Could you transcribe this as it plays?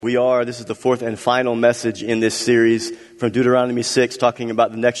This is the fourth and final message in this series from Deuteronomy 6, talking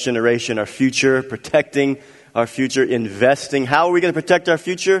about the next generation, our future, protecting our future, investing. How are we going to protect our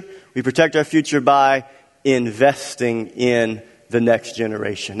future? We protect our future by investing in the next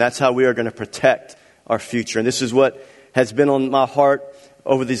generation. That's how we are going to protect our future. And this is what has been on my heart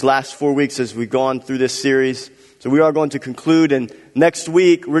over these last 4 weeks as we've gone through this series. So we are going to conclude, and next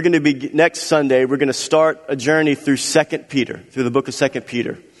Sunday, we're going to start a journey through 2 Peter, through the book of 2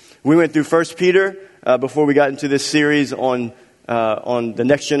 Peter. We went through 1 Peter before we got into this series on the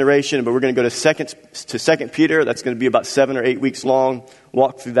next generation, but we're going to go to 2 Peter. That's going to be about 7 or 8 weeks long.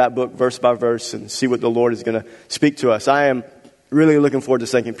 Walk through that book verse by verse and see what the Lord is going to speak to us. I am really looking forward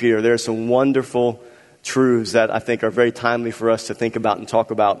to 2 Peter. There are some wonderful truths that I think are very timely for us to think about and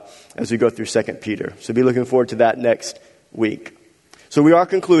talk about as we go through 2 Peter. So be looking forward to that next week. So we are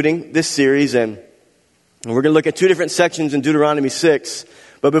concluding this series, and we're going to look at two different sections in Deuteronomy 6.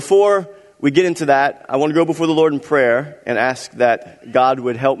 But before we get into that, I want to go before the Lord in prayer and ask that God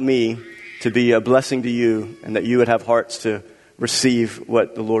would help me to be a blessing to you and that you would have hearts to receive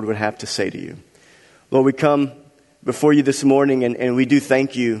what the Lord would have to say to you. Lord, we come before you this morning and we do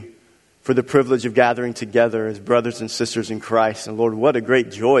thank you for the privilege of gathering together as brothers and sisters in Christ. And Lord, what a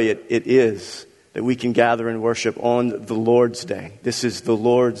great joy it is that we can gather and worship on the Lord's day. This is the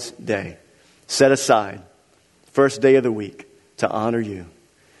Lord's day, set aside, first day of the week, to honor you.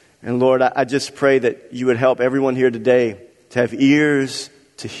 And Lord, I just pray that you would help everyone here today to have ears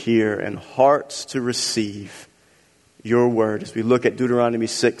to hear and hearts to receive your word as we look at Deuteronomy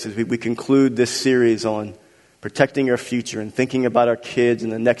 6, as we conclude this series on protecting our future and thinking about our kids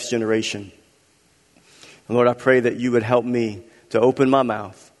and the next generation. And Lord, I pray that you would help me to open my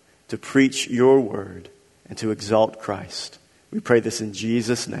mouth, to preach your word, and to exalt Christ. We pray this in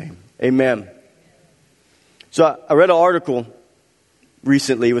Jesus' name. Amen. So I read an article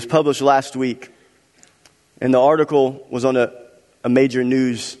recently. It was published last week. And the article was on a major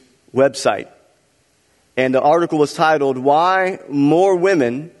news website. And the article was titled, "Why More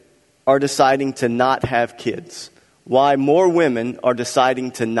Women Are Deciding to Not Have Kids." Why more women are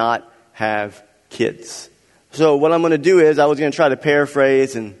deciding to not have kids. So what I'm going to do is I was going to try to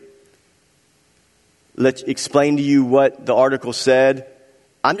paraphrase and explain to you what the article said.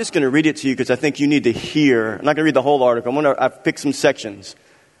 I'm just going to read it to you because I think you need to hear. I'm not going to read the whole article. I've picked some sections.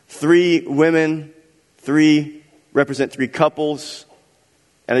 3 women, 3 represent 3 couples,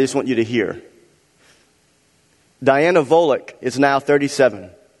 and I just want you to hear. Diana Volek is now 37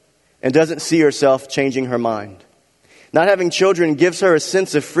 and doesn't see herself changing her mind. Not having children gives her a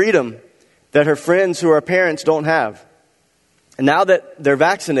sense of freedom that her friends who are parents don't have. And now that they're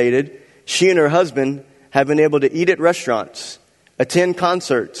vaccinated, she and her husband have been able to eat at restaurants, attend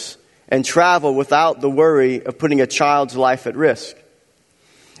concerts, and travel without the worry of putting a child's life at risk.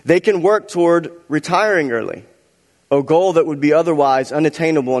 They can work toward retiring early, a goal that would be otherwise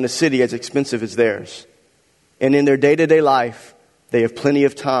unattainable in a city as expensive as theirs. And in their day-to-day life, they have plenty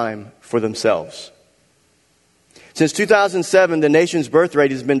of time for themselves. Since 2007, the nation's birth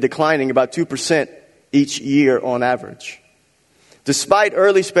rate has been declining about 2% each year on average. Despite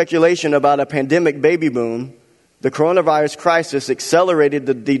early speculation about a pandemic baby boom, the coronavirus crisis accelerated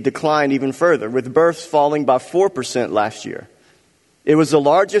the decline even further, with births falling by 4% last year. It was the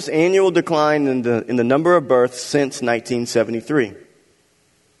largest annual decline in the number of births since 1973.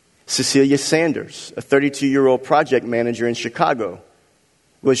 Cecilia Sanders, a 32-year-old project manager in Chicago,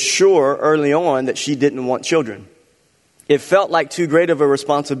 was sure early on that she didn't want children. It felt like too great of a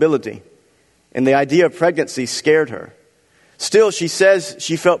responsibility, and the idea of pregnancy scared her. Still, she says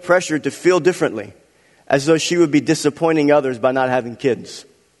she felt pressured to feel differently, as though she would be disappointing others by not having kids.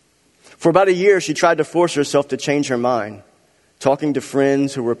 For about a year, she tried to force herself to change her mind, talking to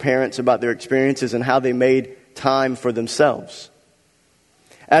friends who were parents about their experiences and how they made time for themselves.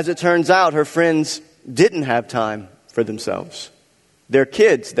 As it turns out, her friends didn't have time for themselves. Their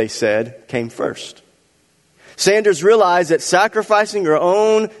kids, they said, came first. Sanders realized that sacrificing her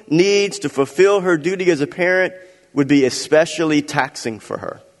own needs to fulfill her duty as a parent would be especially taxing for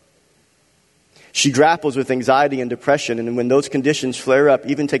her. She grapples with anxiety and depression, and when those conditions flare up,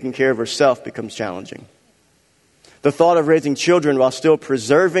 even taking care of herself becomes challenging. The thought of raising children while still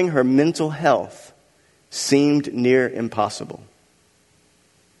preserving her mental health seemed near impossible.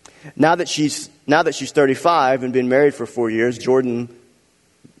 Now that she's 35 and been married for 4 years, Jordan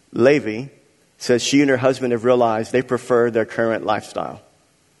Levy says she and her husband have realized they prefer their current lifestyle.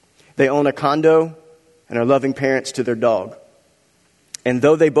 They own a condo and are loving parents to their dog. And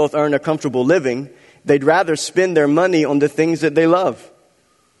though they both earn a comfortable living, they'd rather spend their money on the things that they love.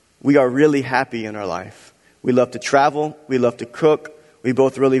 We are really happy in our life. We love to travel. We love to cook. We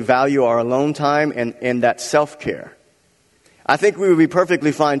both really value our alone time and that self-care. I think we would be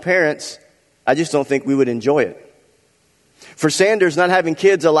perfectly fine parents. I just don't think we would enjoy it. For Sanders, not having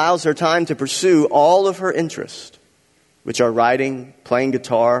kids allows her time to pursue all of her interests, which are writing, playing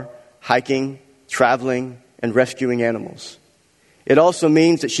guitar, hiking, traveling, and rescuing animals. It also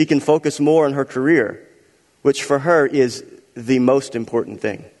means that she can focus more on her career, which for her is the most important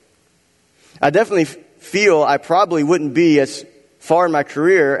thing. I definitely feel I probably wouldn't be as far in my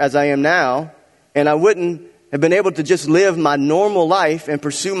career as I am now, and I wouldn't have been able to just live my normal life and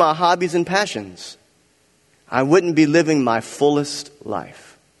pursue my hobbies and passions. I wouldn't be living my fullest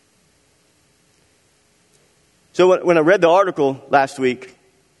life. So when I read the article last week,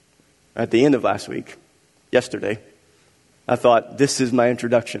 at the end of last week, yesterday, I thought, this is my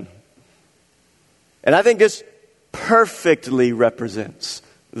introduction. And I think this perfectly represents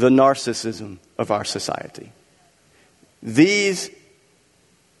the narcissism of our society. These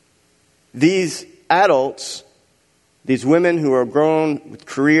adults, these women who are grown with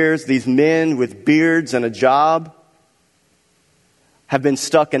careers, these men with beards and a job, have been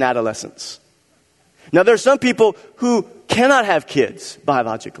stuck in adolescence. Now, there are some people who cannot have kids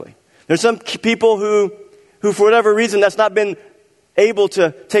biologically. There's some people who for whatever reason that's not been able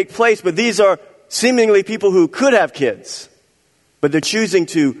to take place, but these are seemingly people who could have kids. But they're choosing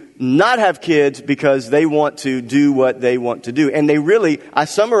to not have kids because they want to do what they want to do. And I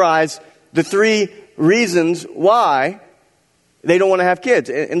summarize the 3 reasons why they don't want to have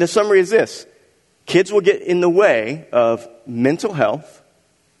kids. And the summary is this: kids will get in the way of mental health,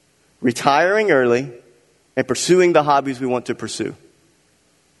 retiring early, and pursuing the hobbies we want to pursue.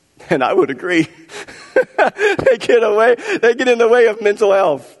 And I would agree. They get in the way of mental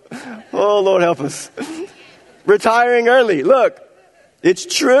health. Oh, Lord help us. Retiring early. Look, it's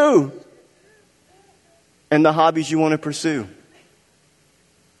true. And the hobbies you want to pursue.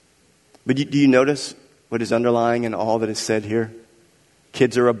 But do you notice what is underlying in all that is said here?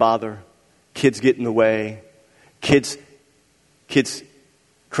 Kids are a bother. Kids get in the way. Kids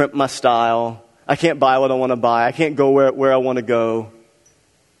crimp my style. I can't buy what I want to buy. I can't go where I want to go.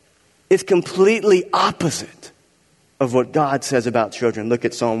 It's completely opposite of what God says about children. Look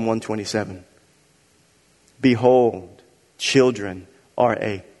at Psalm 127. Behold, children are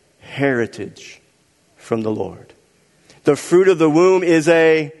a heritage from the Lord. The fruit of the womb is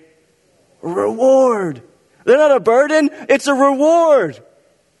a reward. They're not a burden, it's a reward.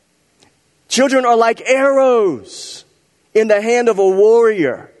 Children are like arrows in the hand of a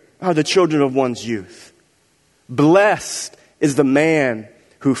warrior, are the children of one's youth. Blessed is the man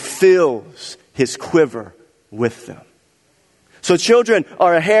who fills his quiver with them. So children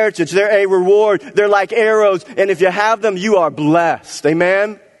are a heritage. They're a reward. They're like arrows. And if you have them, you are blessed.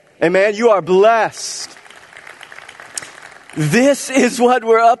 Amen? Amen? You are blessed. This is what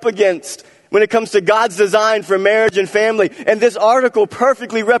we're up against when it comes to God's design for marriage and family. And this article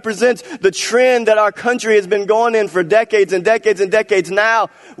perfectly represents the trend that our country has been going in for decades and decades and decades now.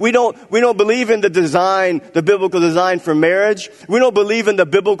 We don't believe in the biblical design for marriage. We don't believe in the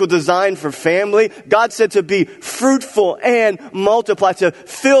biblical design for family. God said to be fruitful and multiply, to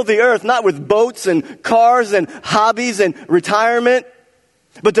fill the earth, not with boats and cars and hobbies and retirement,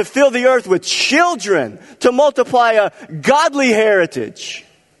 but to fill the earth with children, to multiply a godly heritage.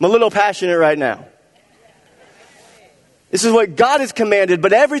 I'm a little passionate right now. This is what God has commanded,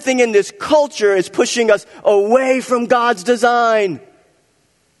 but everything in this culture is pushing us away from God's design.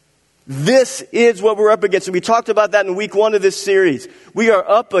 This is what we're up against. And we talked about that in week 1 of this series. We are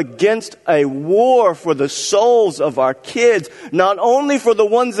up against a war for the souls of our kids, not only for the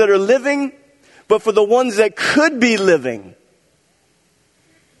ones that are living, but for the ones that could be living.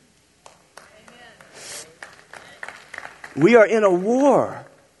 We are in a war.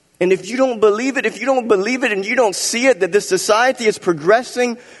 And if you don't believe it and you don't see it, that this society is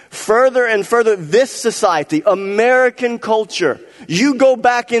progressing further and further, this society, American culture, you go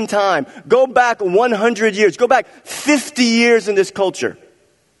back in time, go back 100 years, go back 50 years in this culture.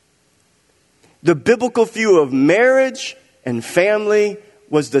 The biblical view of marriage and family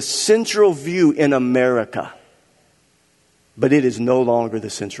was the central view in America. But it is no longer the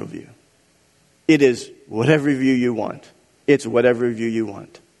central view. It is whatever view you want. It's whatever view you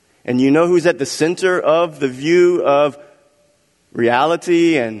want. And you know who's at the center of the view of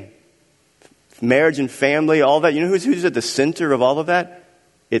reality and marriage and family, all that? You know who's at the center of all of that?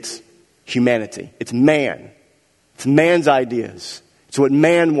 It's humanity. It's man. It's man's ideas. It's what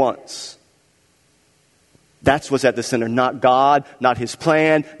man wants. That's what's at the center. Not God, not His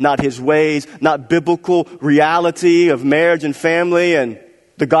plan, not His ways, not biblical reality of marriage and family and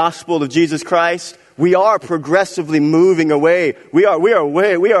the gospel of Jesus Christ. we are progressively moving away. We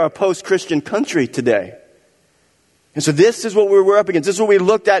are a post-Christian country today. And so this is what we're up against. This is what we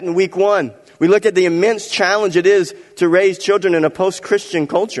looked at in week 1. We looked at the immense challenge it is to raise children in a post-Christian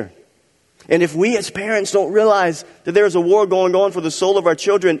culture. And if we as parents don't realize that there is a war going on for the soul of our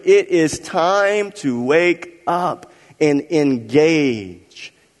children, it is time to wake up and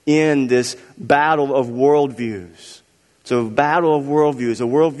engage in this battle of worldviews. So a battle of worldviews, a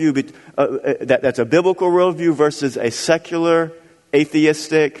worldview that's a biblical worldview versus a secular,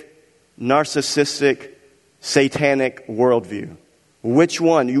 atheistic, narcissistic, satanic worldview. Which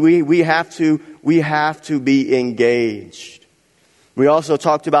one? We have to be engaged. We also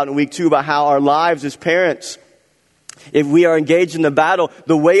talked about in week 2 about how our lives as parents, if we are engaged in the battle,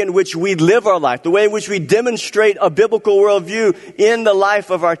 the way in which we live our life, the way in which we demonstrate a biblical worldview in the life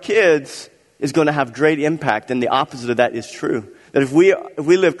of our kids is going to have great impact. And the opposite of that is true. That if we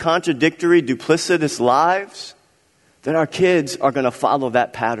live contradictory, duplicitous lives, then our kids are going to follow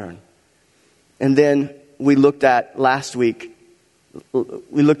that pattern. And then we looked at last week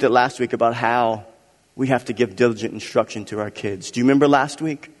about how we have to give diligent instruction to our kids. Do you remember last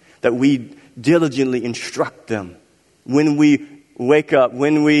week that we diligently instruct them when we wake up,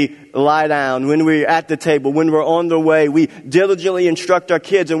 when we lie down, when we're at the table, when we're on the way? We diligently instruct our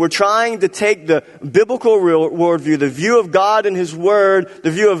kids, and we're trying to take the biblical worldview, the view of God and His Word,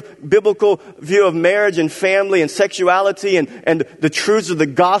 the biblical view of marriage and family and sexuality and the truths of the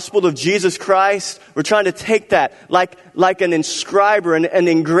gospel of Jesus Christ. We're trying to take that like an inscriber, an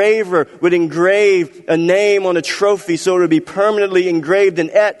engraver would engrave a name on a trophy so it would be permanently engraved and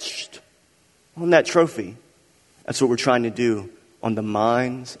etched on that trophy. That's what we're trying to do on the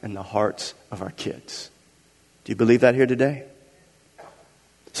minds and the hearts of our kids. Do you believe that here today?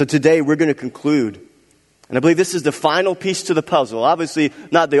 So today we're going to conclude, and I believe this is the final piece to the puzzle. Obviously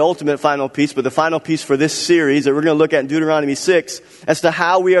not the ultimate final piece, but the final piece for this series that we're going to look at in Deuteronomy 6 as to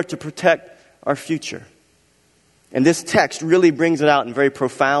how we are to protect our future. And this text really brings it out in very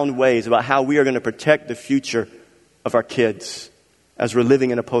profound ways about how we are going to protect the future of our kids as we're living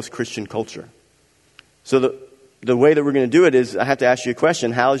in a post-Christian culture. So the way that we're going to do it is, I have to ask you a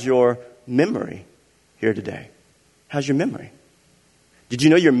question. How's your memory here today? How's your memory? Did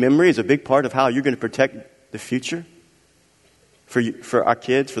you know your memory is a big part of how you're going to protect the future for our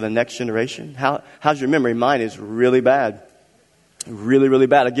kids, for the next generation? How's your memory? Mine is really bad. Really, really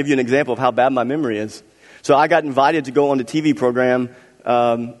bad. I'll give you an example of how bad my memory is. So I got invited to go on the TV program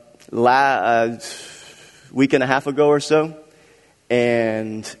week and a half ago or so.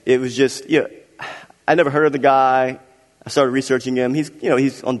 And it was just, I never heard of the guy. I started researching him.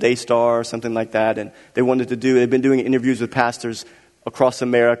 He's on Daystar or something like that. And they've been doing interviews with pastors across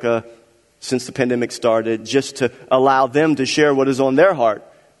America since the pandemic started, just to allow them to share what is on their heart.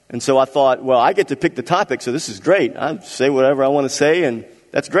 And so I thought, well, I get to pick the topic, so this is great. I say whatever I want to say, and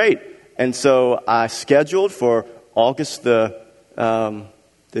that's great. And so I scheduled for August the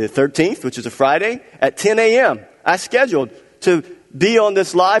 13th, which is a Friday, at 10 a.m. I scheduled to be on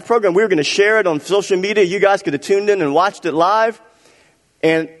this live program. We were going to share it on social media. You guys could have tuned in and watched it live.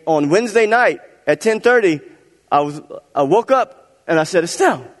 And on Wednesday night at 10:30, I woke up and I said,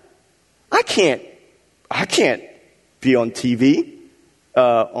 Estelle, I can't be on TV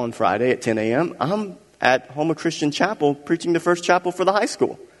on Friday at 10 a.m. I'm at Houma Christian Chapel preaching the first chapel for the high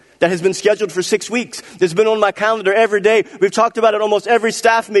school. That has been scheduled for 6 weeks. It's been on my calendar every day. We've talked about it almost every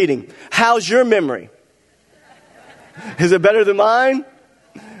staff meeting. How's your memory? Is it better than mine?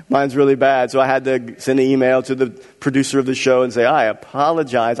 Mine's really bad. So I had to send an email to the producer of the show and say, I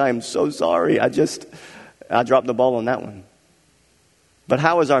apologize. I am so sorry. I dropped the ball on that one. But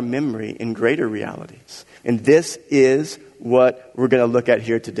how is our memory in greater realities? And this is what we're going to look at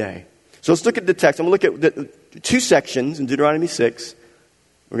here today. So let's look at the text. I'm going to look at the 2 sections in Deuteronomy 6.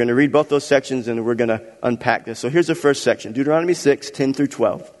 We're going to read both those sections and we're going to unpack this. So here's the first section, Deuteronomy 6, 10 through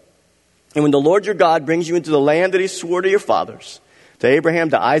 12. And when the Lord your God brings you into the land that He swore to your fathers, to Abraham,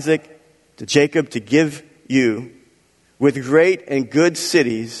 to Isaac, to Jacob, to give you, with great and good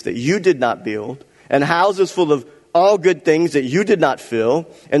cities that you did not build, and houses full of all good things that you did not fill,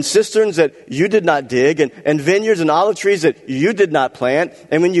 and cisterns that you did not dig, and vineyards and olive trees that you did not plant,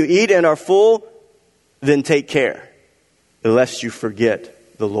 and when you eat and are full, then take care, lest you forget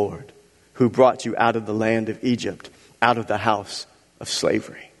the Lord, who brought you out of the land of Egypt, out of the house of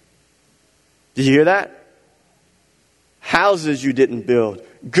slavery. Did you hear that? Houses you didn't build.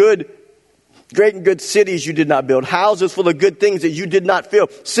 Great and good cities you did not build. Houses full of good things that you did not fill.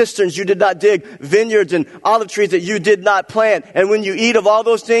 Cisterns you did not dig. Vineyards and olive trees that you did not plant. And when you eat of all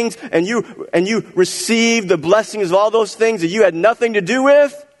those things and you receive the blessings of all those things that you had nothing to do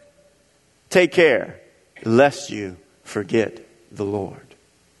with, Take care, lest you forget the Lord.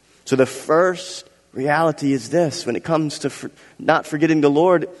 So the first reality is this. When it comes to not forgetting the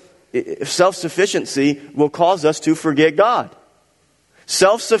Lord, self-sufficiency will cause us to forget God.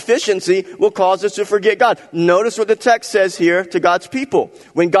 Self-sufficiency will cause us to forget God. Notice what the text says here to God's people.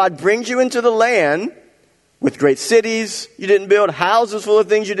 When God brings you into the land with great cities you didn't build, houses full of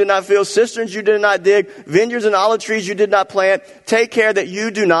things you did not fill, cisterns you did not dig, vineyards and olive trees you did not plant, take care that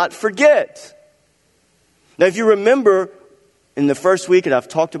you do not forget. Now, if you remember in the first week, and I've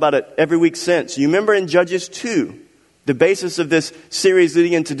talked about it every week since, you remember in Judges 2, the basis of this series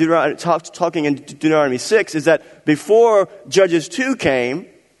leading into talking in Deuteronomy 6 is that before Judges 2 came,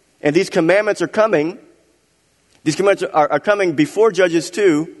 and these commandments are coming, these commandments are coming before Judges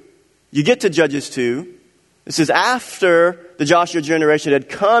 2, you get to Judges 2, this is after the Joshua generation had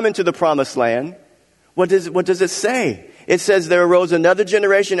come into the promised land. What does it say? It says there arose another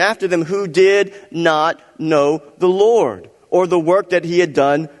generation after them who did not know the Lord or the work that he had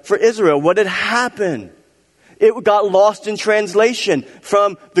done for Israel. What had happened? It got lost in translation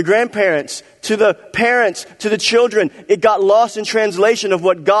from the grandparents to the parents to the children. It got lost in translation of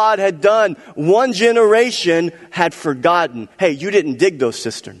what God had done. One generation had forgotten. Hey, you didn't dig those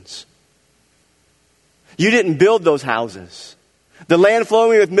cisterns. You didn't build those houses. The land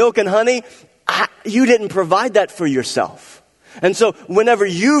flowing with milk and honey, you didn't provide that for yourself. And so whenever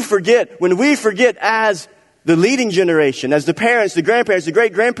you forget, when we forget as the leading generation, as the parents, the grandparents, the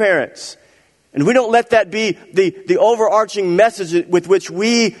great-grandparents, and we don't let that be the overarching message with which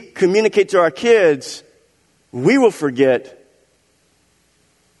we communicate to our kids, we will forget,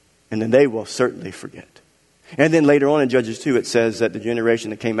 and then they will certainly forget. And then later on in Judges 2, it says that the generation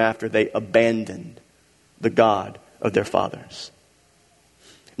that came after, they abandoned the God of their fathers.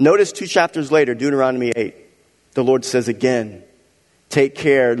 Notice 2 chapters later, Deuteronomy 8, the Lord says again, take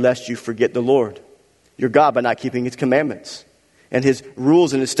care lest you forget the Lord, your God, by not keeping his commandments and his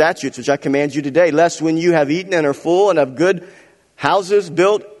rules and his statutes, which I command you today, lest when you have eaten and are full and have good houses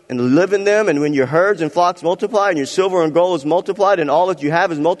built and live in them, and when your herds and flocks multiply and your silver and gold is multiplied and all that you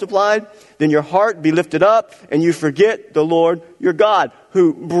have is multiplied, then your heart be lifted up and you forget the Lord your God,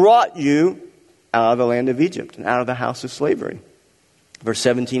 who brought you out of the land of Egypt and out of the house of slavery. Verse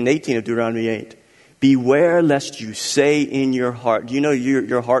 17 and 18 of Deuteronomy 8. Beware lest you say in your heart. Do you know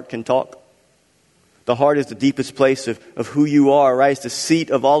your heart can talk? The heart is the deepest place of who you are, right? It's the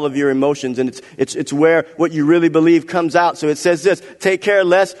seat of all of your emotions, and it's where what you really believe comes out. So it says this, take care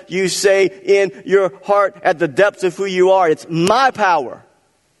lest you say in your heart at the depths of who you are, it's my power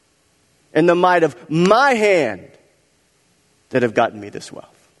and the might of my hand that have gotten me this wealth.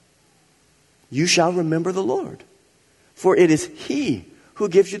 You shall remember the Lord, for it is he who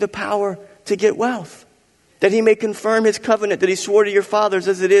gives you the power to get wealth, that he may confirm his covenant that he swore to your fathers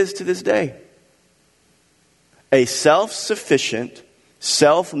as it is to this day. A self-sufficient,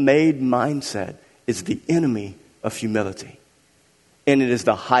 self-made mindset is the enemy of humility, and it is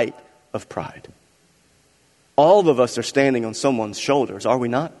the height of pride. All of us are standing on someone's shoulders, are we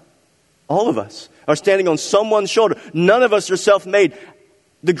not? All of us are standing on someone's shoulder. None of us are self-made.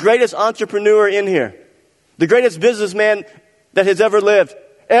 The greatest entrepreneur in here, the greatest businessman that has ever lived,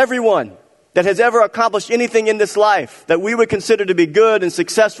 everyone that has ever accomplished anything in this life that we would consider to be good and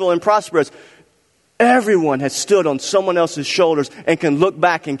successful and prosperous, everyone has stood on someone else's shoulders and can look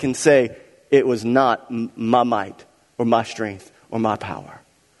back and can say, it was not my might or my strength or my power.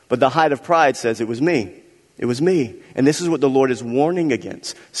 But the height of pride says it was me. It was me. And this is what the Lord is warning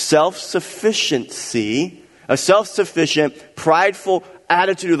against. Self-sufficiency, a self-sufficient, prideful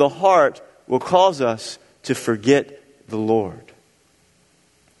attitude of the heart will cause us to forget the Lord.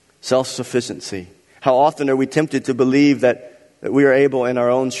 Self-sufficiency. How often are we tempted to believe that we are able in our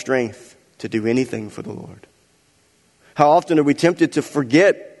own strength to do anything for the Lord? How often are we tempted to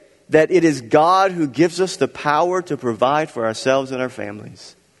forget that it is God who gives us the power to provide for ourselves and our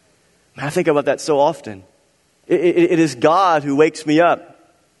families? I think about that so often. It is God who wakes me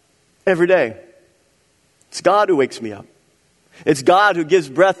up every day. It's God who wakes me up. It's God who gives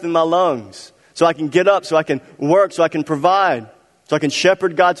breath in my lungs so I can get up, so I can work, so I can provide, so I can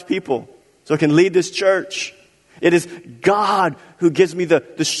shepherd God's people, so I can lead this church. It is God who gives me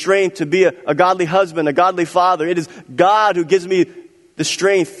the strength to be a godly husband, a godly father. It is God who gives me the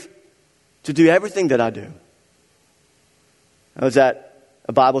strength to do everything that I do. I was at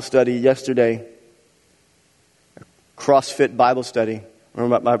a Bible study yesterday, a CrossFit Bible study.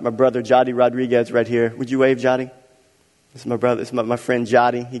 My brother Jody Rodriguez right here. Would you wave, Jody? This is my brother. This is my friend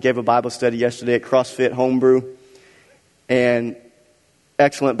Jody. He gave a Bible study yesterday at CrossFit Homebrew. And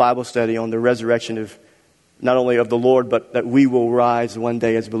excellent Bible study on the resurrection of not only of the Lord, but that we will rise one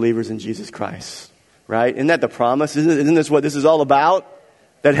day as believers in Jesus Christ. Right? Isn't that the promise? Isn't this what this is all about?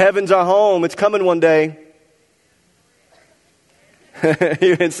 That heaven's our home. It's coming one day.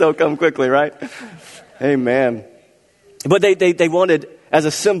 It's so come quickly, right? Amen. But they wanted, as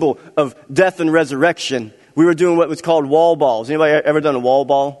a symbol of death and resurrection, we were doing what was called wall balls. Anybody ever done a wall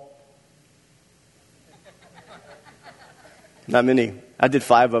ball? Not many. I did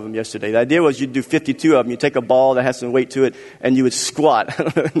 5 of them yesterday. The idea was you'd do 52 of them. You take a ball that has some weight to it, and you would squat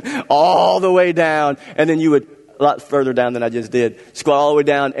all the way down, and then you would, a lot further down than I just did, squat all the way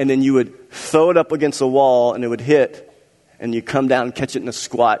down, and then you would throw it up against the wall, and it would hit, and you come down and catch it in a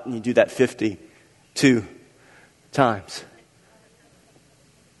squat, and you do that 52 times.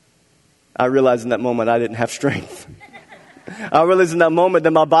 I realized in that moment I didn't have strength. I realized in that moment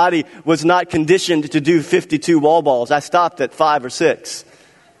that my body was not conditioned to do 52 wall balls. I stopped at 5 or 6.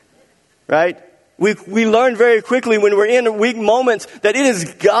 Right? We learn very quickly when we're in weak moments that it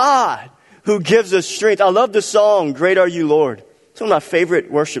is God who gives us strength. I love the song, Great Are You, Lord. It's one of my favorite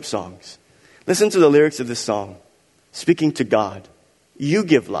worship songs. Listen to the lyrics of this song. Speaking to God. You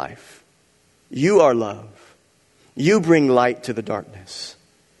give life. You are love. You bring light to the darkness.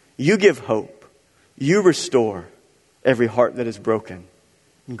 You give hope. You restore every heart that is broken.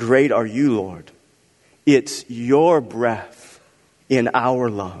 Great are you, Lord. It's your breath in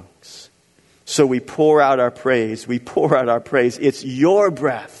our lungs. So we pour out our praise. We pour out our praise. It's your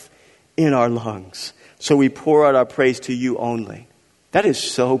breath in our lungs. So we pour out our praise to you only. That is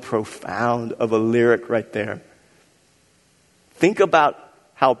so profound of a lyric right there. Think about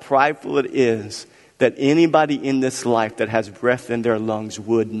how prideful it is that anybody in this life that has breath in their lungs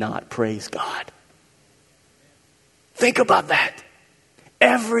would not praise God. Think about that.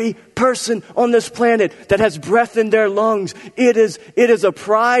 Every person on this planet that has breath in their lungs, it is a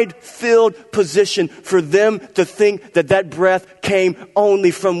pride-filled position for them to think that that breath came only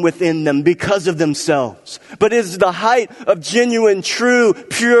from within them because of themselves. But it is the height of genuine, true,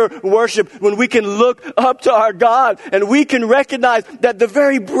 pure worship when we can look up to our God and we can recognize that the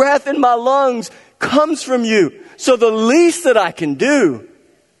very breath in my lungs comes from you. So the least that I can do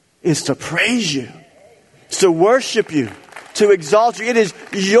is to praise you, to worship you, to exalt you. It is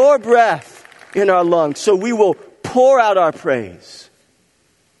your breath in our lungs. So we will pour out our praise.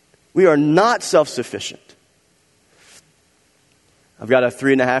 We are not self-sufficient. I've got a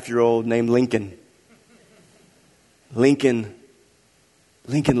 3.5-year-old named Lincoln. Lincoln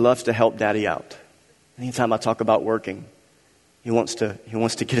loves to help Daddy out. Anytime I talk about working, he wants to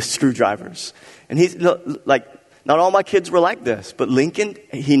get his screwdrivers. And he's like, not all my kids were like this, but Lincoln,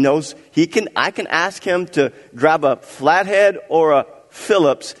 he knows I can ask him to grab a flathead or a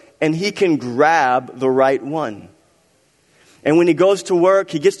Phillips, and he can grab the right one. And when he goes to work,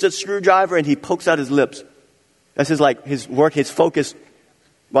 he gets the screwdriver and he pokes out his lips. That's his focus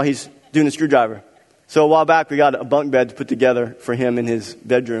while he's doing the screwdriver. So a while back, we got a bunk bed put together for him in his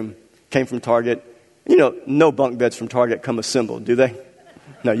bedroom. Came from Target. You know, no bunk beds from Target come assembled, do they?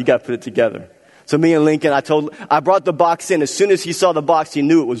 No, you got to put it together. So me and Lincoln, I brought the box in. As soon as he saw the box, he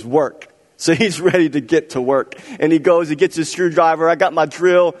knew it was work. So he's ready to get to work. And he gets his screwdriver. I got my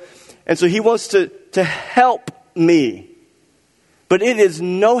drill. And so he wants to help me. But it is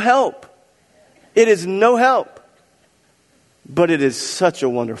no help. It is no help. But it is such a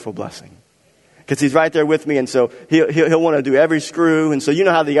wonderful blessing. Because he's right there with me, and so he'll want to do every screw. And so you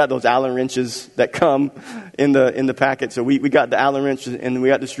know how they got those Allen wrenches that come in the packet. So we got the Allen wrench and we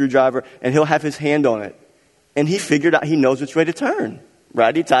got the screwdriver, and he'll have his hand on it. And he figured out, he knows which way to turn.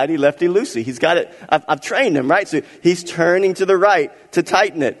 Righty-tighty, lefty-loosey. He's got it. I've trained him, right? So he's turning to the right to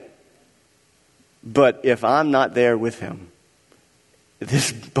tighten it. But if I'm not there with him,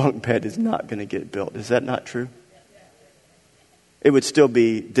 this bunk bed is not going to get built. Is that not true? It would still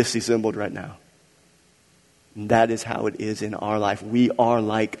be disassembled right now. That is how it is in our life. We are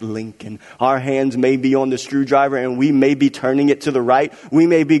like Lincoln. Our hands may be on the screwdriver and we may be turning it to the right. We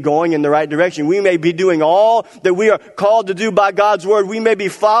may be going in the right direction. We may be doing all that we are called to do by God's word. We may be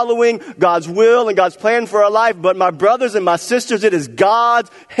following God's will and God's plan for our life. But my brothers and my sisters, it is God's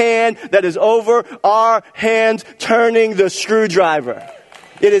hand that is over our hands turning the screwdriver.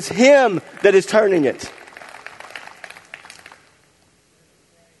 It is Him that is turning it.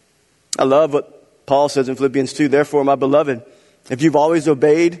 I love what Paul says in Philippians 2, therefore, my beloved, if you've always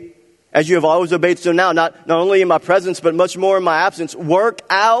obeyed, as you have always obeyed, so now, not only in my presence, but much more in my absence, work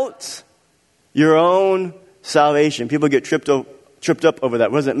out your own salvation. People get tripped up over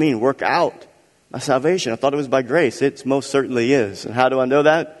that. What does that mean? Work out my salvation. I thought it was by grace. It most certainly is. And how do I know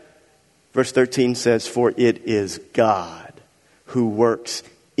that? Verse 13 says, for it is God who works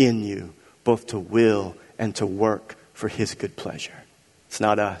in you, both to will and to work for his good pleasure. It's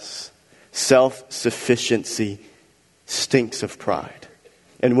not us. Self-sufficiency stinks of pride.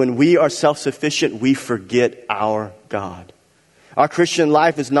 And when we are self-sufficient, we forget our God. Our Christian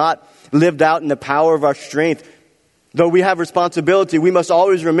life is not lived out in the power of our strength. Though we have responsibility, we must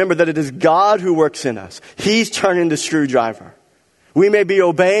always remember that it is God who works in us. He's turning the screwdriver. We may be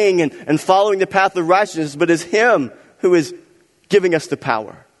obeying and following the path of righteousness, but it's him who is giving us the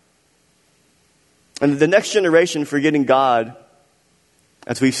power. And the next generation forgetting God,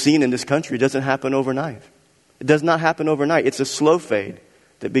 as we've seen in this country, doesn't happen overnight. It does not happen overnight. It's a slow fade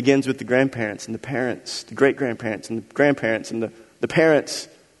that begins with the grandparents and the parents, the great-grandparents and the grandparents and the parents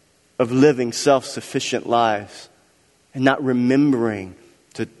of living self-sufficient lives and not remembering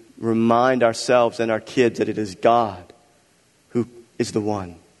to remind ourselves and our kids that it is God who is the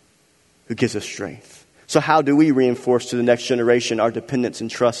one who gives us strength. So how do we reinforce to the next generation our dependence and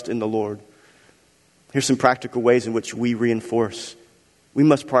trust in the Lord? Here's some practical ways in which we reinforce. We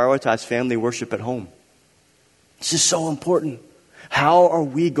must prioritize family worship at home. This is so important. How are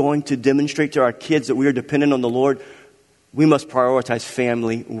we going to demonstrate to our kids that we are dependent on the Lord? We must prioritize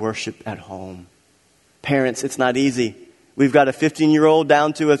family worship at home. Parents, it's not easy. We've got a 15-year-old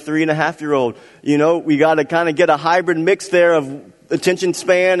down to a 3.5-year-old. You know, we got to kind of get a hybrid mix there of attention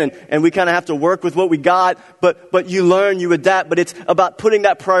span, and we kind of have to work with what we got, but you learn, you adapt, but it's about putting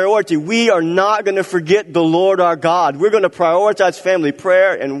that priority. We are not going to forget the Lord our God. We're going to prioritize family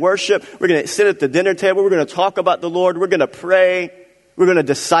prayer and worship. We're going to sit at the dinner table. We're going to talk about the Lord. We're going to pray. We're going to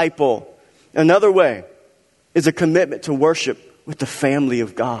disciple. Another way is a commitment to worship with the family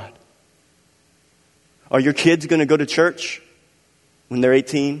of God. Are your kids going to go to church when they're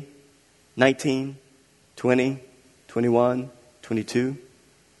 18, 19, 20, 21, 22?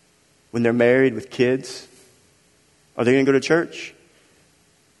 When they're married with kids? Are they going to go to church?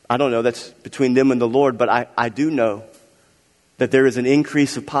 I don't know. That's between them and the Lord. But I do know that there is an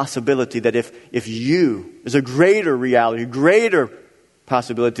increase of possibility that if you, there's a greater reality, greater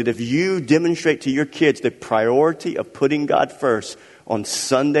possibility that if you demonstrate to your kids the priority of putting God first on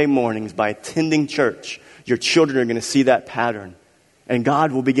Sunday mornings by attending church, your children are going to see that pattern. And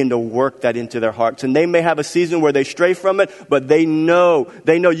God will begin to work that into their hearts. And they may have a season where they stray from it, but they know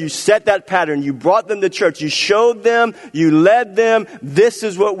you set that pattern. You brought them to church. You showed them. You led them. This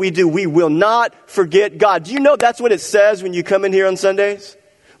is what we do. We will not forget God. Do you know that's what it says when you come in here on Sundays?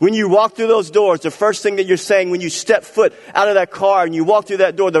 When you walk through those doors, the first thing that you're saying when you step foot out of that car and you walk through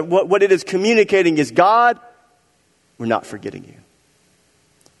that door, what it is communicating is, God, we're not forgetting you.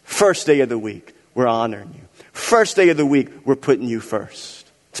 First day of the week, we're honoring you. First day of the week, we're putting you first.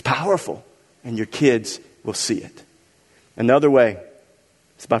 It's powerful, and your kids will see it. Another way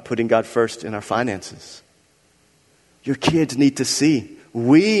is by putting God first in our finances. Your kids need to see.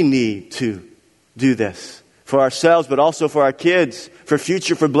 We need to do this for ourselves, but also for our kids,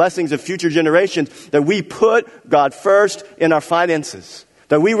 for blessings of future generations, that we put God first in our finances.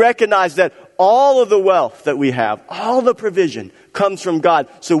 That we recognize that all of the wealth that we have, all the provision comes from God.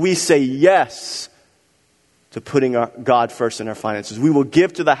 So we say yes to putting God first in our finances. We will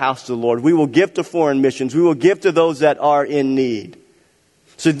give to the house of the Lord. We will give to foreign missions. We will give to those that are in need.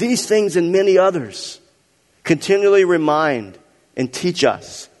 So these things and many others continually remind and teach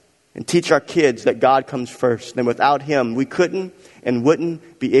us and teach our kids that God comes first. And without him, we couldn't and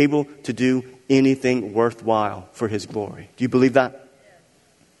wouldn't be able to do anything worthwhile for his glory. Do you believe that?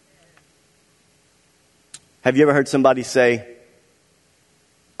 Have you ever heard somebody say,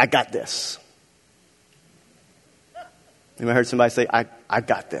 I got this? You ever heard somebody say, I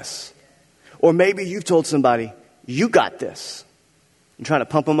got this? Or maybe you've told somebody, you got this. You're trying to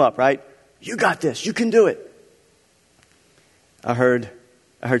pump them up, right? You got this. You can do it. I heard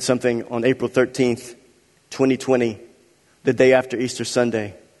something on April 13th, 2020, the day after Easter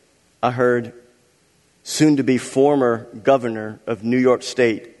Sunday. I heard soon-to-be former governor of New York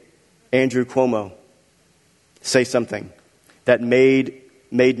State, Andrew Cuomo, say something that made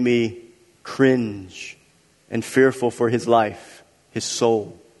me cringe and fearful for his life, his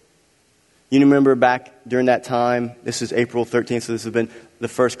soul. You remember back during that time, this is April 13th, so this has been the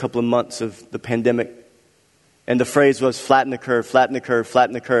first couple of months of the pandemic. And the phrase was flatten the curve, flatten the curve,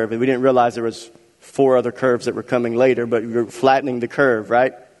 flatten the curve. And we didn't realize there was 4 other curves that were coming later, but we were flattening the curve,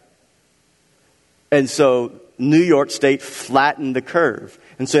 right? And so New York State flattened the curve.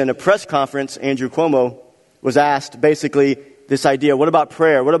 And so in a press conference, Andrew Cuomo was asked basically this idea, what about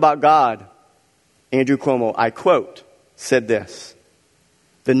prayer? What about God? Andrew Cuomo, I quote, said this: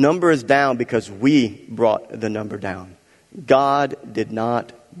 the number is down because we brought the number down. God did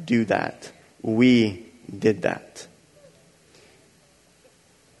not do that. We did that.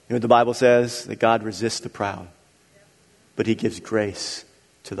 You know what the Bible says? That God resists the proud, but he gives grace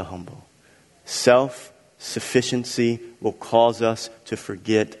to the humble. Self-sufficiency will cause us to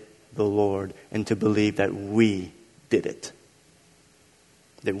forget the Lord and to believe that we did it.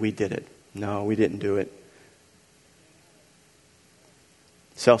 That we did it. No, we didn't do it.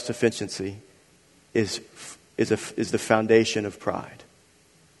 Self-sufficiency is the foundation of pride.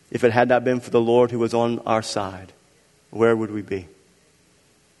 If it had not been for the Lord who was on our side, where would we be?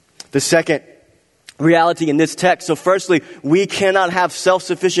 The second reality in this text, so firstly, we cannot have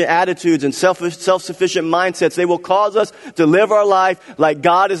self-sufficient attitudes and self-sufficient mindsets. They will cause us to live our life like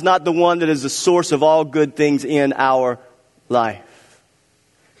God is not the one that is the source of all good things in our life.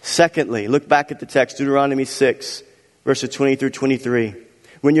 Secondly, look back at the text, Deuteronomy 6, verses 20 through 23.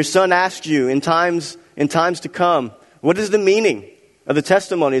 When your son asks you in times to come, what is the meaning of the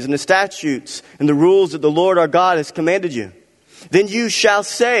testimonies and the statutes and the rules that the Lord our God has commanded you? Then you shall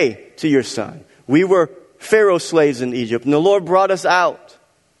say to your son, we were Pharaoh's slaves in Egypt, and the Lord brought us out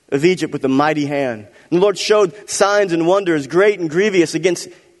of Egypt with a mighty hand. And the Lord showed signs and wonders great and grievous against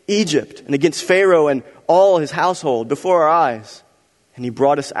Egypt and against Pharaoh and all his household before our eyes. And he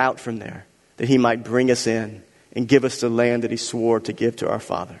brought us out from there that he might bring us in and give us the land that he swore to give to our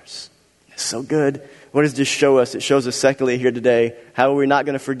fathers. It's so good. What does this show us? It shows us secondly here today, how are we not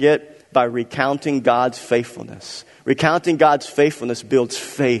going to forget? By recounting God's faithfulness. Recounting God's faithfulness builds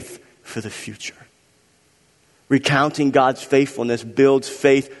faith for the future. Recounting God's faithfulness builds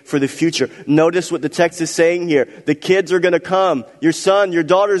faith for the future. Notice what the text is saying here. The kids are going to come. Your son, your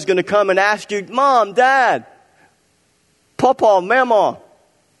daughter is going to come and ask you, Mom, Dad, Papa, Mama,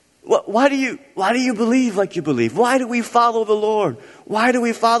 why do you believe like you believe? Why do we follow the Lord? Why do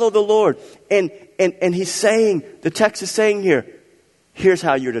we follow the Lord? And he's saying, the text is saying here, here's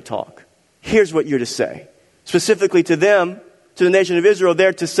how you're to talk. Here's what you're to say. Specifically to them, to the nation of Israel,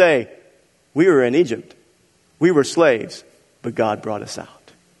 they're to say, we were in Egypt. We were slaves, but God brought us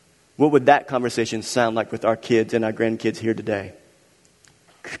out. What would that conversation sound like with our kids and our grandkids here today?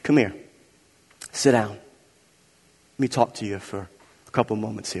 Come here. Sit down. Let me talk to you for a couple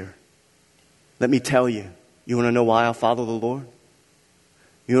moments here. Let me tell you. You want to know why I follow the Lord?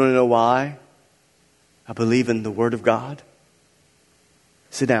 You want to know why I believe in the Word of God?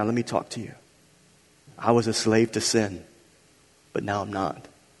 Sit down. Let me talk to you. I was a slave to sin, but now I'm not.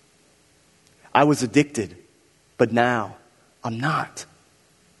 I was addicted, but now I'm not.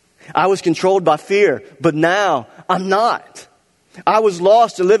 I was controlled by fear, but now I'm not. I was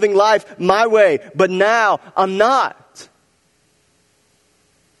lost to living life my way, but now I'm not.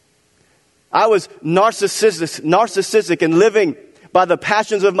 I was narcissistic and living by the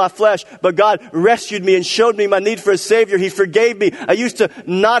passions of my flesh, but God rescued me and showed me my need for a Savior. He forgave me. I used to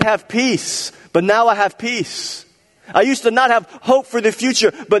not have peace, but now I have peace. I used to not have hope for the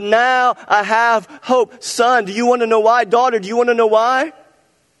future, but now I have hope. Son, do you want to know why? Daughter, do you want to know why?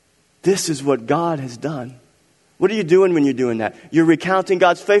 This is what God has done. What are you doing when you're doing that? You're recounting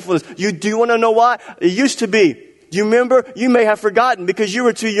God's faithfulness. You do want to know why? It used to be. Do you remember? You may have forgotten because you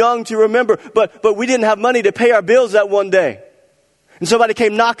were too young to remember, but we didn't have money to pay our bills that one day. And somebody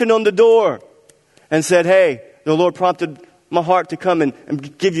came knocking on the door and said, hey, the Lord prompted my heart to come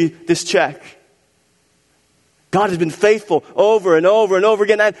and give you this check. God has been faithful over and over and over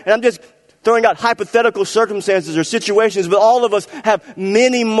again. And I'm just throwing out hypothetical circumstances or situations, but all of us have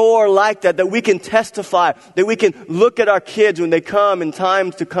many more like that we can testify, that we can look at our kids when they come in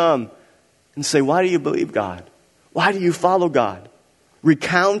times to come and say, why do you believe God? Why do you follow God?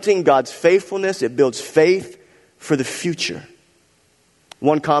 Recounting God's faithfulness, it builds faith for the future.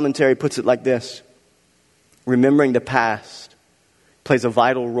 One commentary puts it like this: remembering the past plays a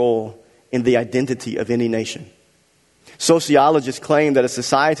vital role in the identity of any nation. Sociologists claim that a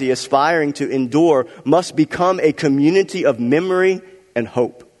society aspiring to endure must become a community of memory and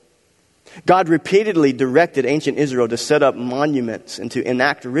hope. God repeatedly directed ancient Israel to set up monuments and to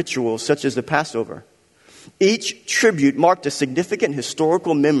enact rituals such as the Passover. Each tribute marked a significant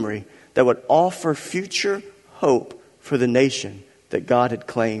historical memory that would offer future hope for the nation that God had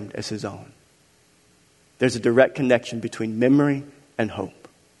claimed as his own. There's a direct connection between memory and hope.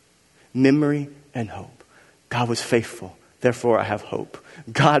 Memory and hope. God was faithful, therefore I have hope.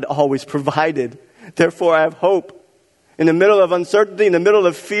 God always provided, therefore I have hope. In the middle of uncertainty, in the middle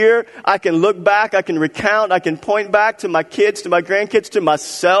of fear, I can look back, I can recount, I can point back to my kids, to my grandkids, to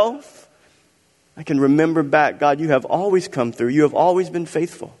myself. I can remember back, God, you have always come through. You have always been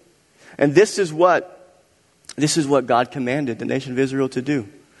faithful. And this is what God commanded the nation of Israel to do.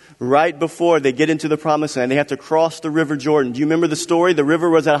 Right before they get into the promised land, they have to cross the river Jordan. Do you remember the story? The river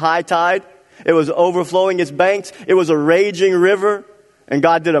was at high tide. It was overflowing its banks. It was a raging river. And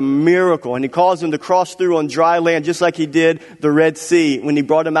God did a miracle, and he caused them to cross through on dry land just like he did the Red Sea when he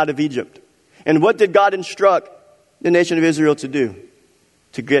brought them out of Egypt. And what did God instruct the nation of Israel to do?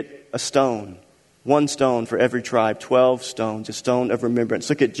 To get a stone. 1 stone for every tribe. 12 stones. A stone of remembrance.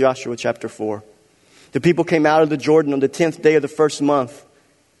 Look at Joshua chapter 4. The people came out of the Jordan on the 10th day of the first month,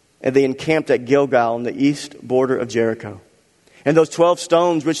 and they encamped at Gilgal on the east border of Jericho. And those 12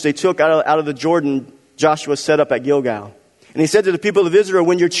 stones which they took out of the Jordan, Joshua set up at Gilgal. And he said to the people of Israel,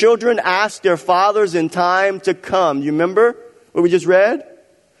 when your children ask their fathers in time to come, you remember what we just read?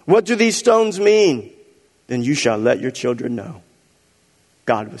 What do these stones mean? Then you shall let your children know.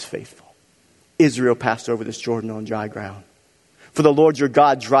 God was faithful. Israel passed over this Jordan on dry ground. For the Lord your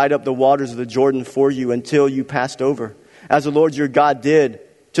God dried up the waters of the Jordan for you until you passed over, as the Lord your God did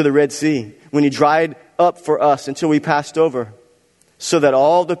to the Red Sea, when he dried up for us until we passed over, so that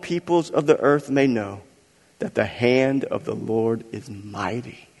all the peoples of the earth may know that the hand of the Lord is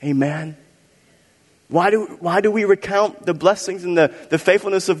mighty. Amen. Why do we recount the blessings and the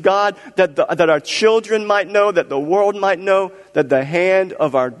faithfulness of God? That our children might know, that the world might know that the hand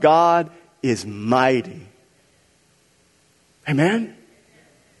of our God is mighty. Amen.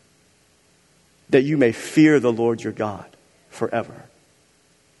 That you may fear the Lord your God forever.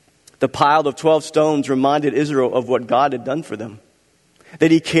 The pile of 12 stones reminded Israel of what God had done for them.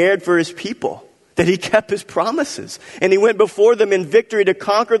 That he cared for his people. That he kept his promises. And he went before them in victory to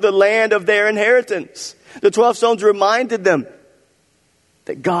conquer the land of their inheritance. The 12 stones reminded them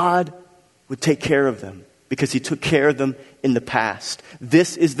that God would take care of them because he took care of them in the past.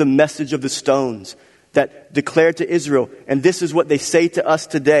 This is the message of the stones that declared to Israel. And this is what they say to us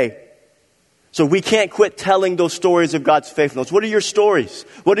today. So we can't quit telling those stories of God's faithfulness. What are your stories?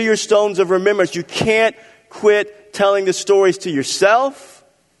 What are your stones of remembrance? You can't quit telling the stories to yourself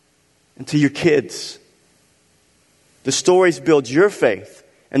and to your kids. The stories build your faith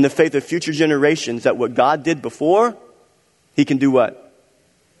and the faith of future generations that what God did before, he can do what?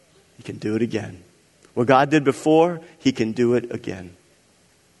 He can do it again. What God did before, he can do it again.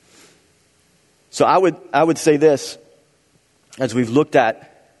 So I would say this, as we've looked at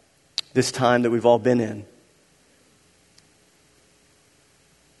this time that we've all been in.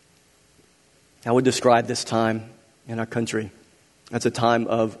 I would describe this time in our country as a time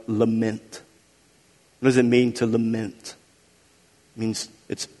of lament. What does it mean to lament? It means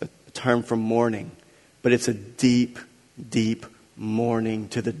it's a term for mourning, but it's a deep, deep mourning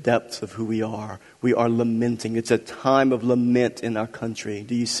to the depths of who we are. We are lamenting. It's a time of lament in our country.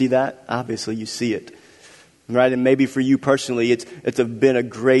 Do you see that? Obviously, you see it. Right? And maybe for you personally, it's been a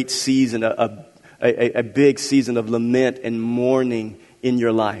great season, a big season of lament and mourning in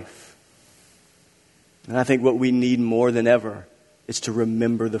your life. And I think what we need more than ever is to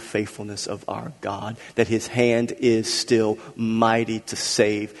remember the faithfulness of our God, that his hand is still mighty to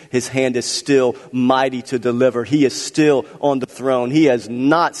save. His hand is still mighty to deliver. He is still on the throne. He has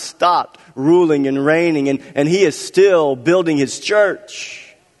not stopped ruling and reigning, and he is still building his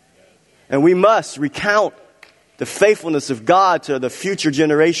church. And we must recount the faithfulness of God to the future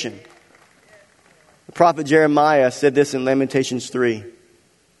generation. The prophet Jeremiah said this in Lamentations 3.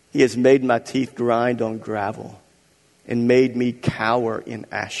 He has made my teeth grind on gravel and made me cower in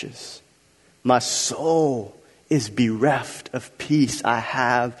ashes. My soul is bereft of peace. I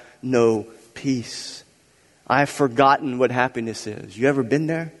have no peace. I have forgotten what happiness is. You ever been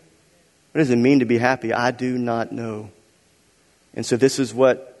there? What does it mean to be happy? I do not know. And so this is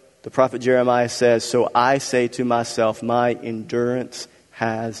what the prophet Jeremiah says, so I say to myself, my endurance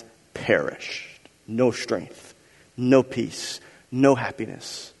has perished. No strength, no peace, no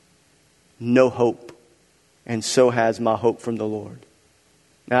happiness, no hope. And so has my hope from the Lord.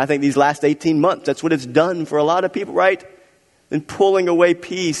 Now I think these last 18 months, that's what it's done for a lot of people, right? And pulling away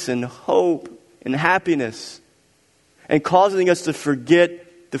peace and hope and happiness and causing us to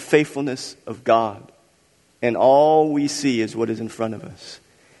forget the faithfulness of God. And all we see is what is in front of us.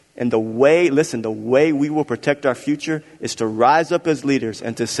 And the way we will protect our future is to rise up as leaders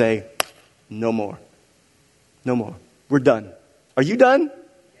and to say, no more. No more. We're done. Are you done?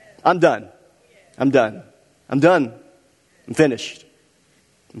 I'm done. I'm done. I'm done. I'm finished.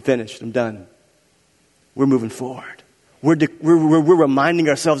 I'm finished. I'm done. We're moving forward. We're reminding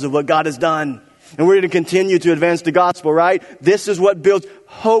ourselves of what God has done. And we're going to continue to advance the gospel, right? This is what builds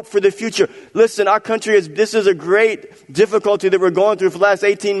hope for the future. Listen, our country this is a great difficulty that we're going through for the last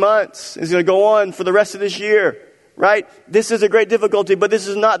 18 months. It's going to go on for the rest of this year, right? This is a great difficulty, but this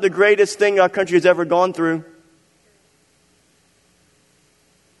is not the greatest thing our country has ever gone through.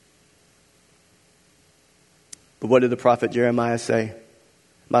 But what did the prophet Jeremiah say?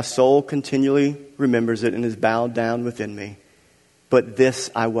 My soul continually remembers it and is bowed down within me. But this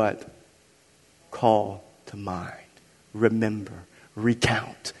I what? Call to mind. Remember.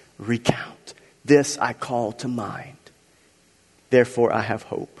 Recount. This I call to mind. Therefore I have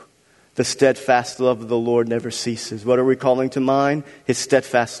hope. The steadfast love of the Lord never ceases. What are we calling to mind? His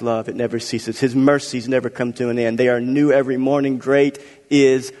steadfast love, it never ceases. His mercies never come to an end. They are new every morning. Great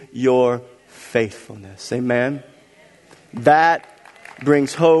is your faithfulness. Amen. That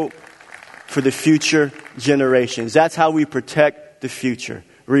brings hope for the future generations. That's how we protect the future.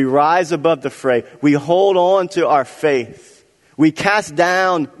 We rise above the fray. We hold on to our faith. We cast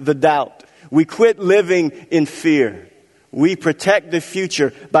down the doubt. We quit living in fear. We protect the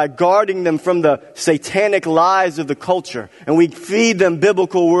future by guarding them from the satanic lies of the culture. And we feed them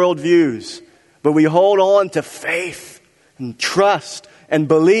biblical worldviews. But we hold on to faith and trust and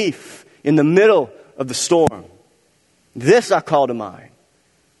belief in the middle of the storm. This I call to mind.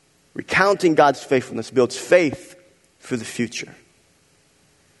 Recounting God's faithfulness builds faith for the future.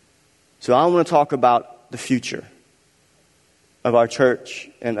 So I want to talk about the future of our church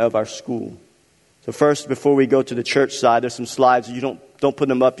and of our school. So first, before we go to the church side, there's some slides. You don't put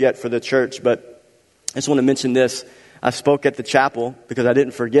them up yet for the church, but I just want to mention this. I spoke at the chapel because I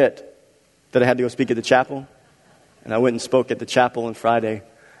didn't forget that I had to go speak at the chapel. And I went and spoke at the chapel on Friday.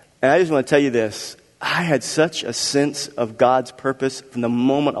 And I just want to tell you this. I had such a sense of God's purpose from the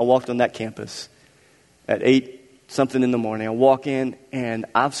moment I walked on that campus at 8-something in the morning. I walk in, and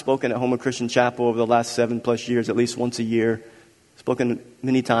I've spoken at Houma Christian Chapel over the last 7+ years, at least once a year. Spoken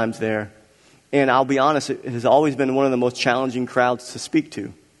many times there. And I'll be honest, it has always been one of the most challenging crowds to speak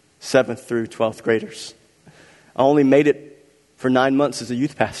to, 7th through 12th graders. I only made it for 9 months as a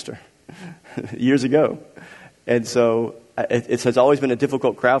youth pastor years ago. And so it has always been a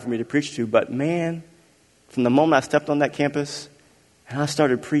difficult crowd for me to preach to. But man, from the moment I stepped on that campus and I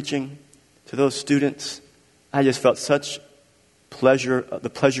started preaching to those students, I just felt such pleasure, the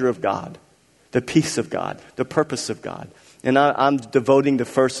pleasure of God, the peace of God, the purpose of God. And I'm devoting the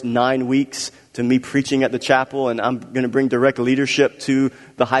first 9 weeks to me preaching at the chapel, and I'm going to bring direct leadership to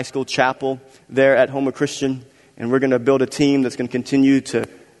the high school chapel there at Houma Christian, and we're going to build a team that's going to continue to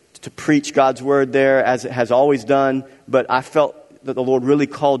preach God's word there as it has always done. But I felt that the Lord really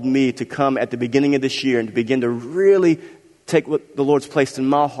called me to come at the beginning of this year and to begin to really take what the Lord's placed in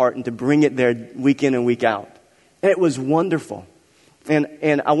my heart and to bring it there week in and week out. And it was wonderful.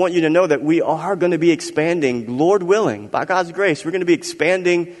 And I want you to know that we are going to be expanding, Lord willing, by God's grace. We're going to be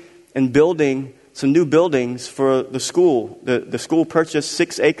expanding and building some new buildings for the school. The school purchased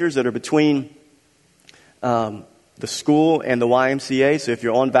 6 acres that are between the school and the YMCA. So if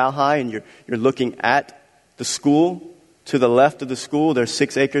you're on Valhalla and you're looking at the school, to the left of the school, there's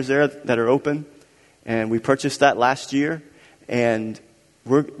 6 acres there that are open. And we purchased that last year. And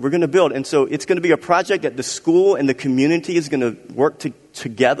we're going to build. And so it's going to be a project that the school and the community is going to work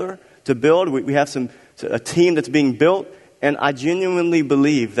together to build. We have a team that's being built. And I genuinely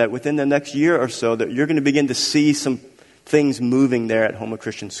believe that within the next year or so that you're going to begin to see some things moving there at Houma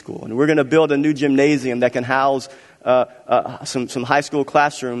Christian School. And we're going to build a new gymnasium that can house some high school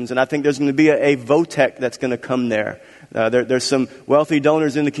classrooms. And I think there's going to be a VOTEC that's going to come there. There's some wealthy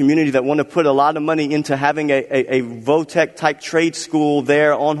donors in the community that want to put a lot of money into having a VOTEC-type trade school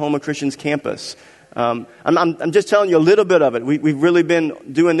there on Houma Christian's campus. I'm just telling you a little bit of it. We've really been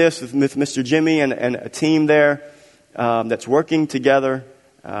doing this with Mr. Jimmy and a team there that's working together.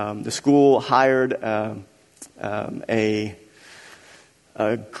 The school hired a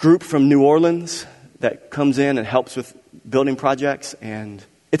group from New Orleans that comes in and helps with building projects. And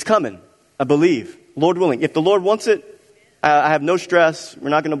it's coming, I believe, Lord willing. If the Lord wants it, I have no stress. We're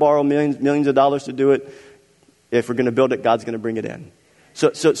not going to borrow millions of dollars to do it. If we're going to build it, God's going to bring it in.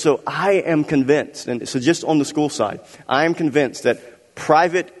 So I am convinced, and so just on the school side, I am convinced that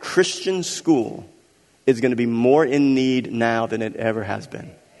private Christian school is going to be more in need now than it ever has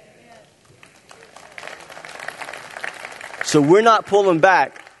been. So we're not pulling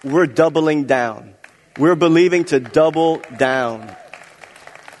back. We're doubling down. We're believing to double down.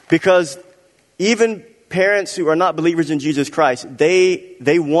 Because even parents who are not believers in Jesus Christ, they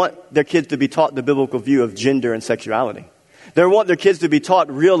want their kids to be taught the biblical view of gender and sexuality. They want their kids to be taught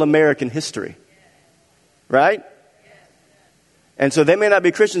real American history. Right? And so they may not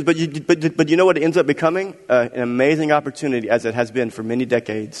be Christians, but you know what it ends up becoming? An amazing opportunity, as it has been for many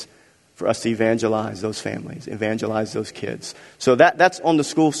decades, for us to evangelize those families, evangelize those kids. So that's on the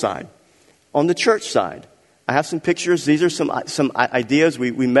school side. On the church side, I have some pictures. These are some ideas.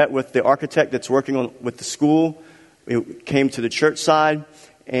 We met with the architect that's working with the school. We came to the church side,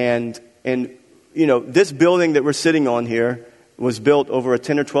 and you know, this building that we're sitting on here was built over a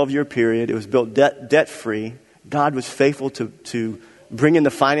 10 or 12 year period. It was built debt free. God was faithful to bring in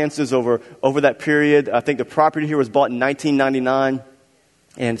the finances over that period. I think the property here was bought in 1999,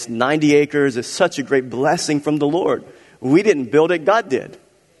 and it's 90 acres. It's such a great blessing from the Lord. We didn't build it, God did,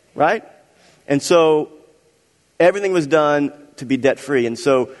 right? And so everything was done to be debt-free. And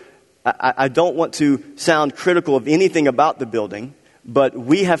so I don't want to sound critical of anything about the building, but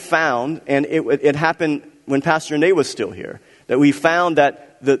we have found, and it happened when Pastor Renee was still here, that we found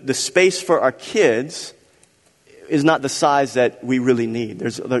that the space for our kids is not the size that we really need.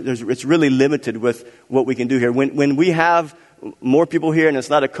 It's really limited with what we can do here. When we have more people here and it's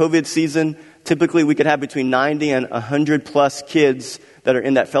not a COVID season, typically we could have between 90 and 100 plus kids that are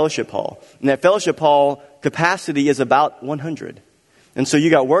in that fellowship hall. And that fellowship hall capacity is about 100. And so you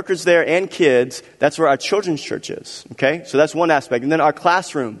got workers there and kids. That's where our children's church is. Okay? So that's one aspect. And then our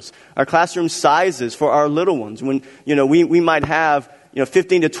classroom sizes for our little ones. When, we might have,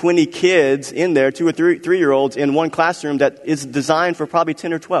 15 to 20 kids in there, 2 or 3-year-olds in one classroom that is designed for probably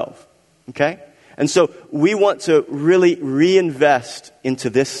 10 or 12. Okay? And so we want to really reinvest into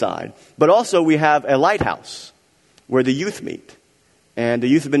this side. But also we have a lighthouse where the youth meet. And the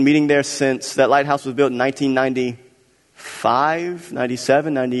youth have been meeting there since that lighthouse was built in 1995,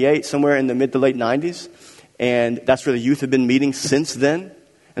 97, 98, somewhere in the mid to late 90s. And that's where the youth have been meeting since then.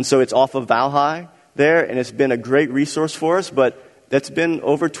 And so it's off of Valhai there, and it's been a great resource for us. But that's been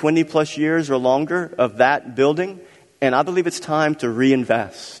over 20 plus years or longer of that building. And I believe it's time to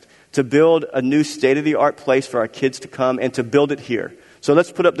reinvest, to build a new state-of-the-art place for our kids to come and to build it here. So let's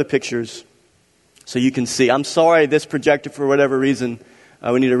put up the pictures so you can see. I'm sorry this projector, for whatever reason,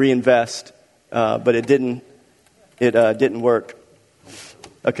 we need to reinvest, but it didn't work.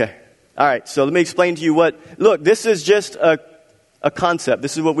 Okay. All right, so let me explain to you look, this is just a concept.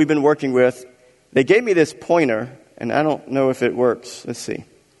 This is what we've been working with. They gave me this pointer, and I don't know if it works. Let's see.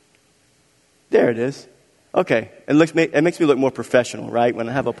 There it is. Okay, it makes me look more professional, right, when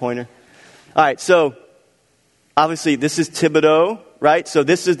I have a pointer. All right, so obviously this is Thibodaux, right? So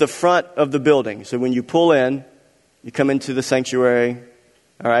this is the front of the building. So when you pull in, you come into the sanctuary.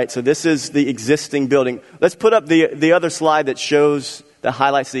 All right, so this is the existing building. Let's put up the other slide that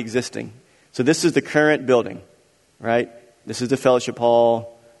highlights the existing. So this is the current building, right? This is the fellowship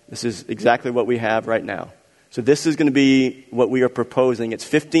hall. This is exactly what we have right now. So this is going to be what we are proposing. It's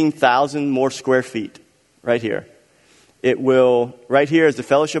 15,000 more square feet right here. Right here is the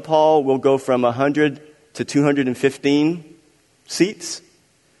fellowship hall. We'll go from 100 to 215 seats.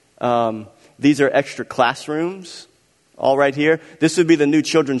 These are extra classrooms, all right here. This would be the new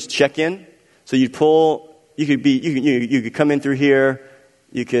children's check-in. So you could come in through here.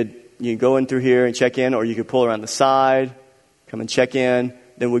 You could go in through here and check in, or you could pull around the side, come and check in.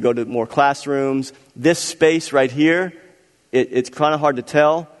 Then we go to more classrooms. This space right here, it's kind of hard to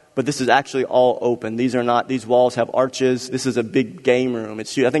tell, but this is actually all open. These walls have arches. This is a big game room. I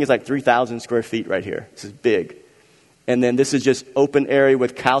think it's like 3,000 square feet right here. This is big. And then this is just open area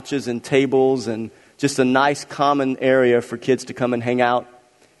with couches and tables and just a nice common area for kids to come and hang out.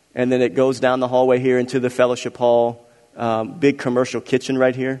 And then it goes down the hallway here into the fellowship hall. Big commercial kitchen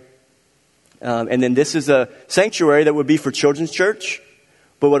right here. And then this is a sanctuary that would be for children's church,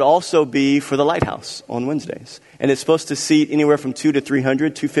 but would also be for the lighthouse on Wednesdays. And it's supposed to seat anywhere from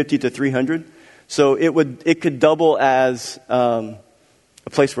 250 to 300. So it could double as a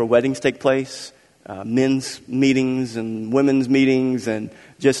place where weddings take place, men's meetings and women's meetings, and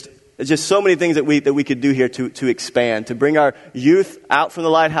just so many things that we could do here to expand, to bring our youth out from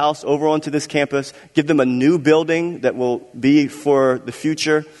the lighthouse over onto this campus, give them a new building that will be for the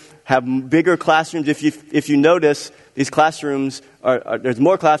future, have bigger classrooms. If you notice, these classrooms there's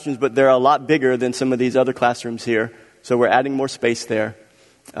more classrooms, but they're a lot bigger than some of these other classrooms here. So we're adding more space there.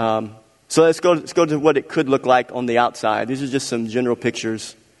 So let's go to what it could look like on the outside. These are just some general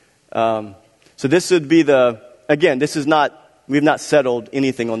pictures. So this would be we've not settled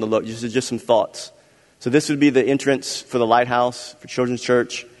anything on the look. This is just some thoughts. So this would be the entrance for the lighthouse, for Children's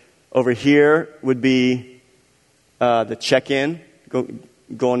Church. Over here would be the check-in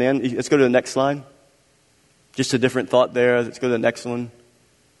going in. Let's go to the next slide. Just a different thought there. Let's go to the next one.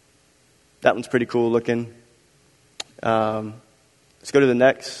 That one's pretty cool looking. Let's go to the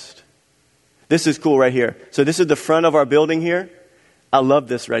next. This is cool right here. So this is the front of our building here. I love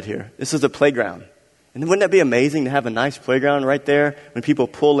this right here. This is a playground. And wouldn't that be amazing to have a nice playground right there? When people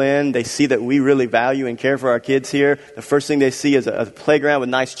pull in, they see that we really value and care for our kids here. The first thing they see is a playground with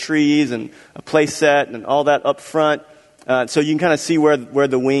nice trees and a play set and all that up front. So you can kind of see where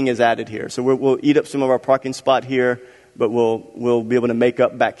the wing is added here. So we'll eat up some of our parking spot here, but we'll be able to make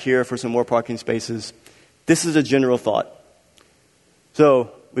up back here for some more parking spaces. This is a general thought.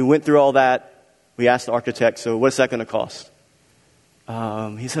 So we went through all that. We asked the architect, so what's that going to cost?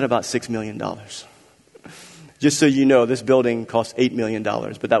 He said about $6 million. Just so you know, this building cost $8 million,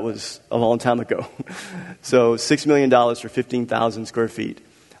 but that was a long time ago. So $6 million for 15,000 square feet.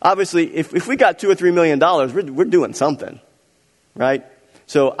 Obviously, if we got $2 or $3 million, we're doing something, right?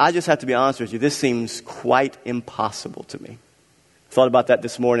 So I just have to be honest with you. This seems quite impossible to me. I thought about that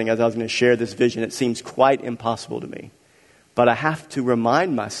this morning as I was going to share this vision. It seems quite impossible to me. But I have to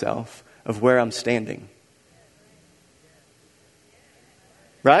remind myself of where I'm standing.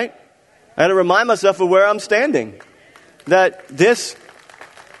 Right? I got to remind myself of where I'm standing. That this,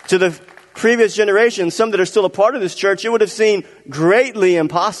 to the previous generation, some that are still a part of this church, it would have seemed greatly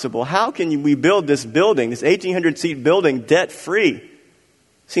impossible. How can we build this building, this 1,800-seat building, debt-free?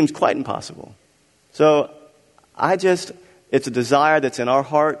 Seems quite impossible. So it's a desire that's in our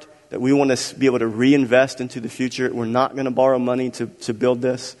heart that we want to be able to reinvest into the future. We're not going to borrow money to build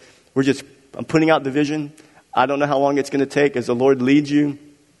this. I'm putting out the vision. I don't know how long it's going to take. As the Lord leads you,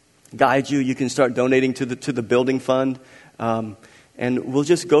 guides you, you can start donating to the building fund. And we'll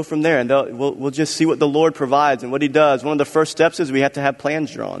just go from there. And we'll just see what the Lord provides and what He does. One of the first steps is we have to have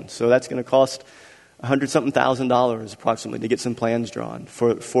plans drawn. So that's going to cost $100,000 approximately to get some plans drawn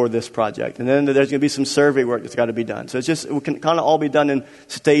for this project. And then there's going to be some survey work that's got to be done. So it can kind of all be done in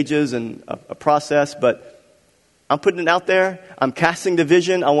stages and a process, but I'm putting it out there. I'm casting the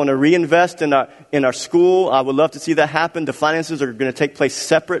vision. I want to reinvest in our school. I would love to see that happen. The finances are going to take place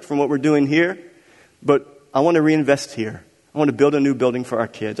separate from what we're doing here, but I want to reinvest here. I want to build a new building for our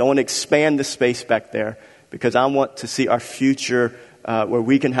kids. I want to expand the space back there because I want to see our future where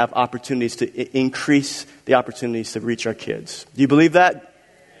we can have opportunities to increase the opportunities to reach our kids. Do you believe that?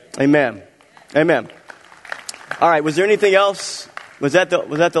 Amen. Amen. All right. Was there anything else? Was that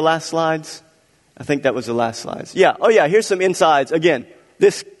the last slides? I think that was the last slides. Yeah. Oh yeah. Here's some insides. Again,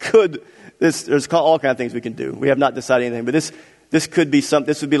 there's all kinds of things we can do. We have not decided anything, but this could be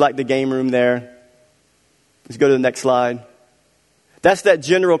this would be like the game room there. Let's go to the next slide. That's that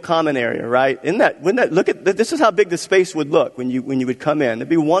general common area, right? This is how big the space would look when you would come in. It'd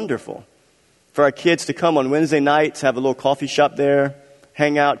be wonderful for our kids to come on Wednesday nights, have a little coffee shop there,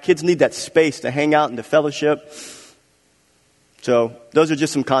 hang out. Kids need that space to hang out and to fellowship. So those are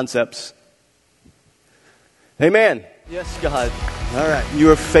just some concepts. Amen. Yes, God. All right.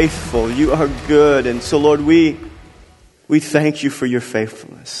 You are faithful. You are good. And so, Lord, we thank you for your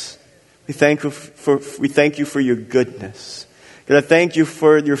faithfulness. We thank you for your goodness. God, I thank you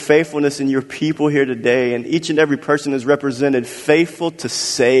for your faithfulness in your people here today. And each and every person is represented faithful to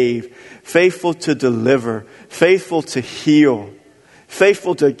save, faithful to deliver, faithful to heal,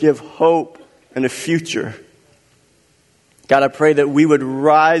 faithful to give hope and a future. God, I pray that we would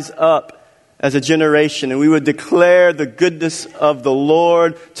rise up as a generation and we would declare the goodness of the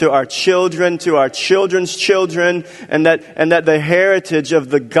Lord to our children, to our children's children, and that the heritage of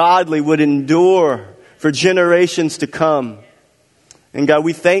the godly would endure for generations to come. And God,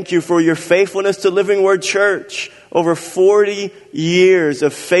 we thank you for your faithfulness to Living Word Church. Over 40 years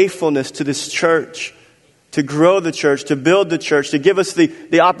of faithfulness to this church, to grow the church, to build the church, to give us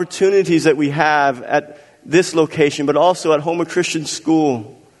the opportunities that we have at this location, but also at Homer Christian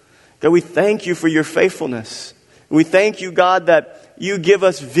School. God, we thank you for your faithfulness. We thank you, God, that you give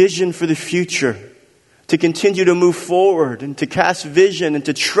us vision for the future, to continue to move forward and to cast vision and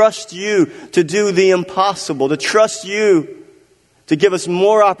to trust you to do the impossible, to trust you to give us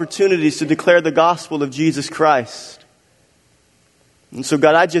more opportunities to declare the gospel of Jesus Christ. And so,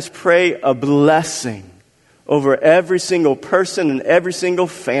 God, I just pray a blessing over every single person and every single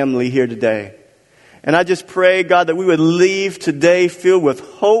family here today. And I just pray, God, that we would leave today filled with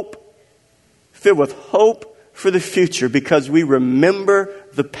hope for the future because we remember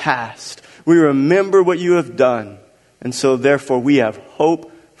the past. We remember what you have done. And so, therefore, we have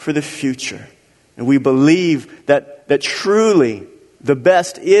hope for the future. And we believe that truly the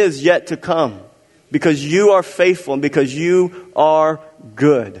best is yet to come because you are faithful and because you are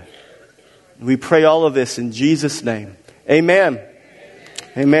good. We pray all of this in Jesus' name. Amen.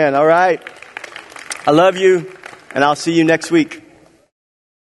 Amen. All right. I love you, and I'll see you next week.